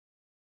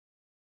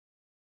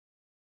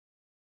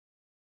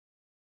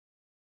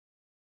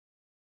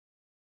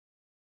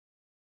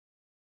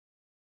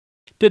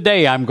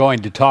Today I'm going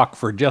to talk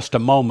for just a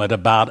moment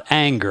about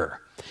anger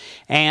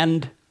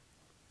and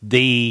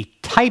the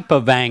type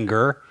of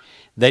anger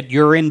that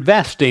you're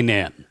investing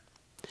in.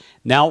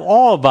 Now,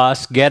 all of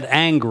us get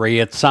angry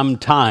at some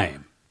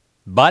time,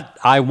 but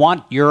I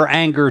want your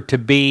anger to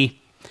be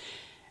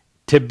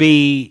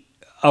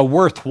a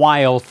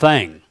worthwhile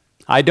thing.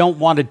 I don't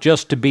want it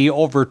just to be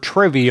over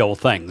trivial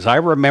things. I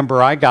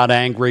remember I got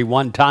angry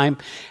one time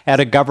at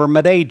a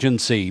government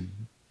agency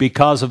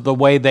because of the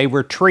way they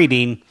were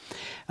treating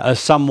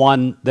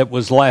someone that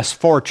was less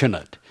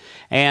fortunate.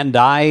 And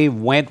I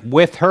went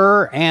with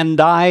her,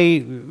 and I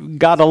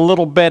got a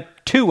little bit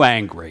too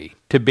angry,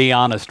 to be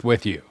honest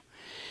with you.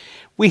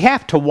 We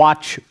have to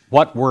watch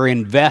what we're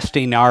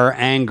investing our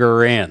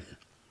anger in.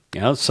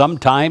 You know,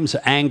 sometimes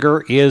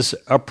anger is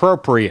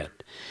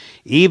appropriate.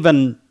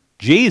 Even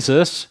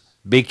Jesus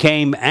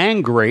became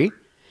angry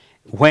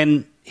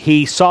when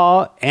he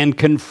saw and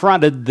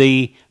confronted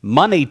the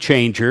money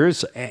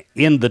changers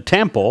in the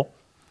temple.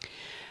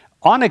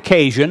 On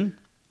occasion,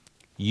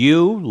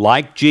 you,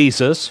 like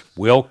Jesus,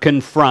 will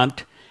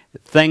confront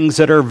things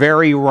that are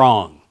very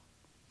wrong.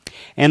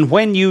 And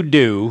when you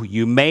do,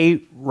 you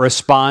may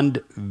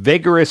respond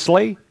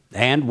vigorously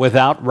and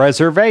without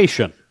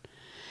reservation.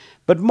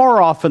 But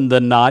more often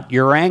than not,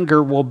 your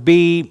anger will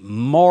be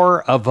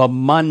more of a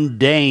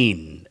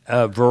mundane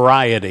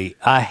variety,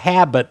 a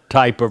habit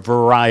type of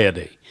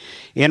variety,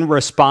 in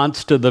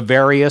response to the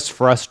various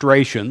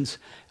frustrations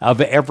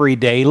of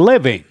everyday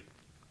living.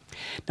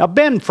 Now,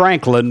 Ben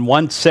Franklin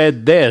once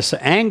said this: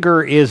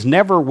 anger is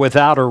never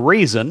without a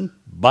reason,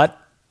 but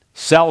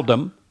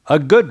seldom a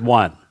good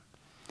one.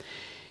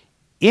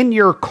 In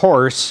your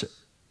course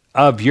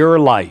of your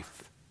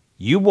life,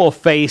 you will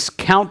face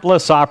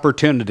countless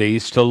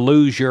opportunities to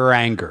lose your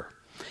anger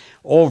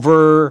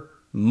over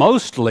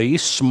mostly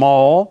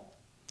small,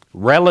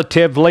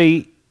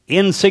 relatively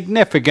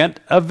insignificant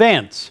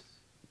events.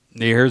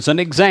 Here's an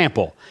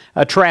example: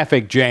 a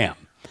traffic jam.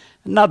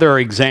 Another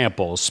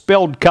example,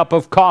 spilled cup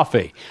of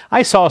coffee.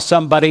 I saw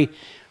somebody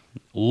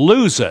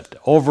lose it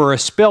over a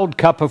spilled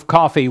cup of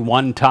coffee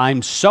one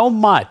time so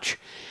much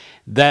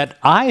that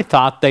I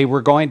thought they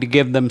were going to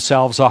give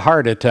themselves a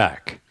heart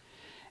attack,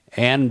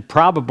 and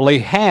probably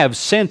have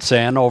since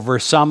then over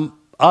some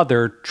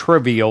other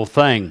trivial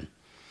thing.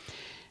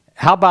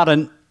 How about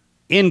an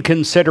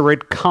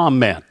inconsiderate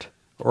comment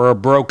or a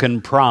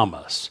broken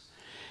promise?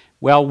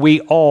 Well, we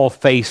all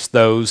face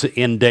those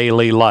in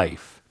daily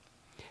life.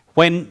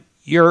 When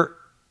you're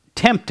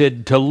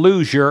tempted to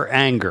lose your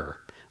anger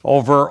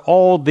over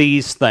all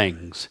these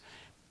things,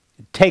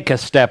 take a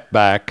step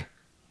back,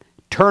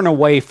 turn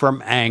away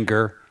from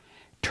anger,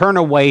 turn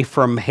away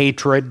from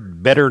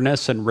hatred,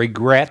 bitterness, and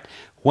regret.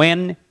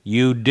 When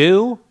you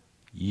do,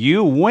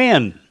 you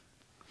win.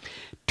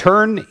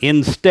 Turn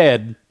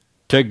instead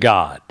to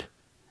God.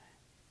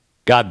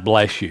 God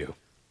bless you.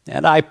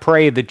 And I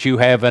pray that you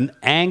have an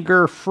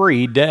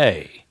anger-free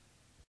day.